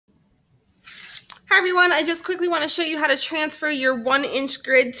Hi everyone, I just quickly want to show you how to transfer your 1-inch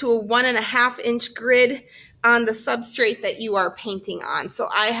grid to a 1.5-inch grid on the substrate that you are painting on. So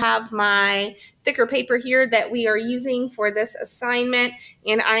I have my thicker paper here that we are using for this assignment,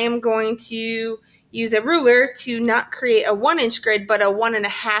 and I am going to use a ruler to not create a 1-inch grid but a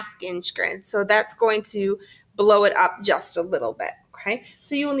 1.5-inch grid. So that's going to blow it up just a little bit. Okay,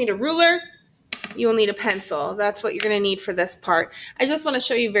 so you will need a ruler. You will need a pencil. That's what you're going to need for this part. I just want to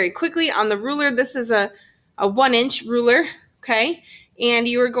show you very quickly on the ruler. This is a 1-inch ruler, okay? And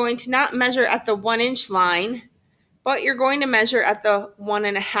you are going to not measure at the 1-inch line, but you're going to measure at the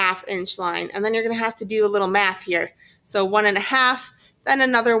 1.5-inch line. And then you're going to have to do a little math here. So 1.5, then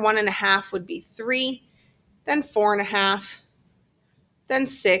another 1.5 would be 3, then 4.5, then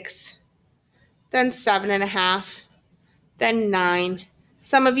 6, then 7.5, then 9.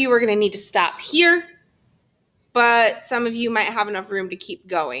 Some of you are going to need to stop here, but some of you might have enough room to keep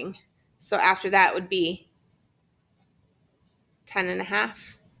going. So after that would be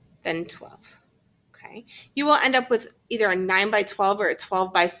 10.5, then 12. Okay. You will end up with either a 9 by 12 or a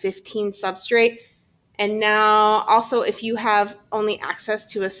 12 by 15 substrate. And now also if you have only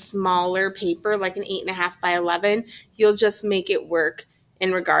access to a smaller paper, like an 8.5 by 11, you'll just make it work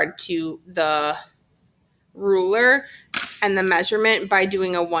in regard to the ruler and the measurement by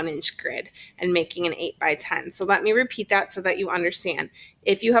doing a 1-inch grid and making an 8 by 10. So let me repeat that so that you understand.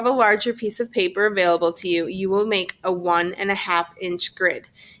 If you have a larger piece of paper available to you, you will make a 1.5-inch grid.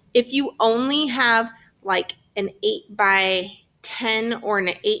 If you only have like an 8 by 10 or an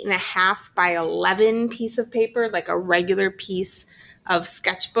 8.5 by 11 piece of paper, like a regular piece of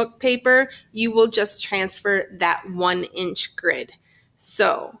sketchbook paper, you will just transfer that 1-inch grid.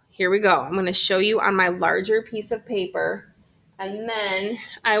 So here we go. I'm going to show you on my larger piece of paper, and then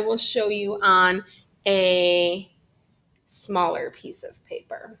I will show you on a smaller piece of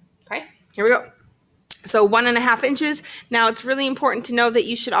paper. Okay, here we go. So 1.5 inches. Now it's really important to know that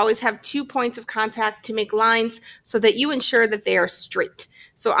you should always have 2 points of contact to make lines so that you ensure that they are straight.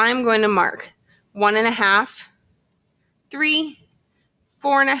 So I'm going to mark 1.5, 3,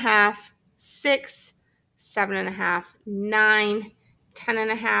 4.5, 6, 7.5, 9,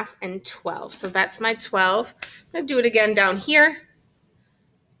 10.5, and 12. So that's my 12. I'm going to do it again down here.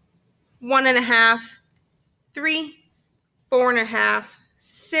 1.5, 3, 4.5,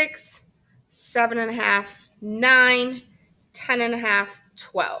 6, 7.5, 9, 10.5,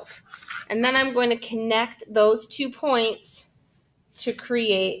 12. And then I'm going to connect those 2 points to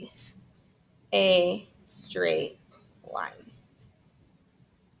create a straight line.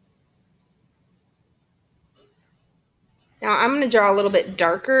 Now I'm going to draw a little bit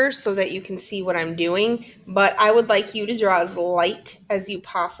darker so that you can see what I'm doing, but I would like you to draw as light as you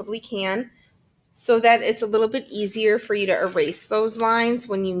possibly can so that it's a little bit easier for you to erase those lines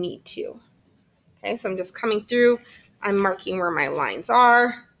when you need to. Okay, so I'm just coming through, I'm marking where my lines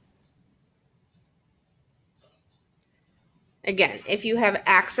are. Again, if you have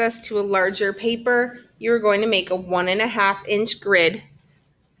access to a larger paper, you're going to make a 1.5-inch grid.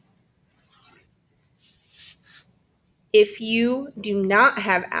 If you do not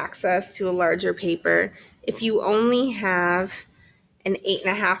have access to a larger paper, if you only have an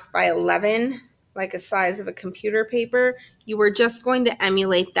 8.5 by 11, like a size of a computer paper, you are just going to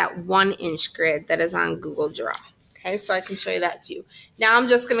emulate that 1-inch grid that is on Google Draw. Okay, so I can show you that too. Now I'm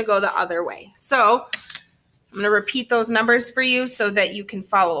just going to go the other way. So I'm going to repeat those numbers for you so that you can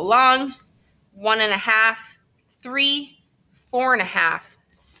follow along. 1.5, 3, 4.5,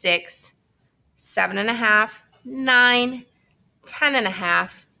 6, 7.5, 9,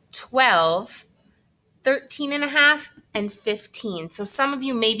 10.5, 12, 13.5, and 15. So some of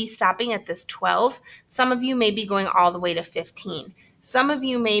you may be stopping at this 12. Some of you may be going all the way to 15. Some of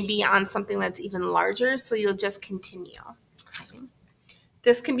you may be on something that's even larger, so you'll just continue. Okay.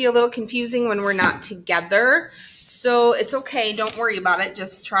 This can be a little confusing when we're not together, so it's okay. Don't worry about it.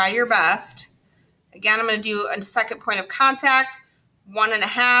 Just try your best. Again, I'm going to do a second point of contact.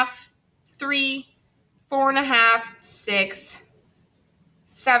 1.5, 3, 4.5, 6,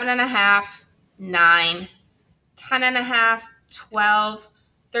 7.5, 9, 10.5, 12,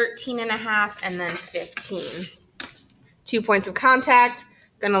 13.5, and then 15. 2 points of contact.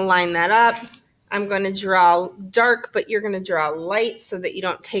 Going to line that up. I'm going to draw dark, but you're going to draw light so that you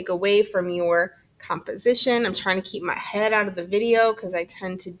don't take away from your composition. I'm trying to keep my head out of the video because I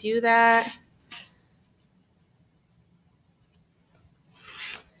tend to do that.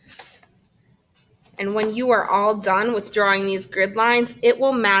 And when you are all done with drawing these grid lines, it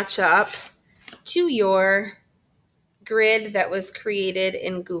will match up to your grid that was created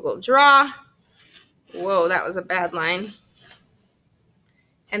in Google Draw. Whoa, that was a bad line.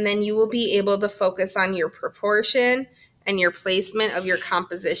 And then you will be able to focus on your proportion and your placement of your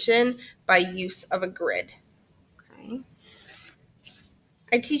composition by use of a grid. Okay.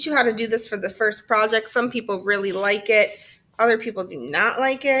 I teach you how to do this for the first project. Some people really like it. Other people do not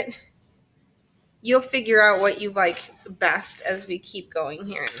like it. You'll figure out what you like best as we keep going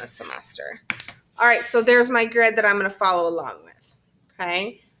here in the semester. All right, so there's my grid that I'm going to follow along with.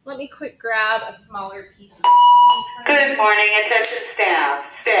 Okay, let me quick grab a smaller piece of paper. Good morning, attention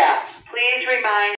staff. Staff, please remind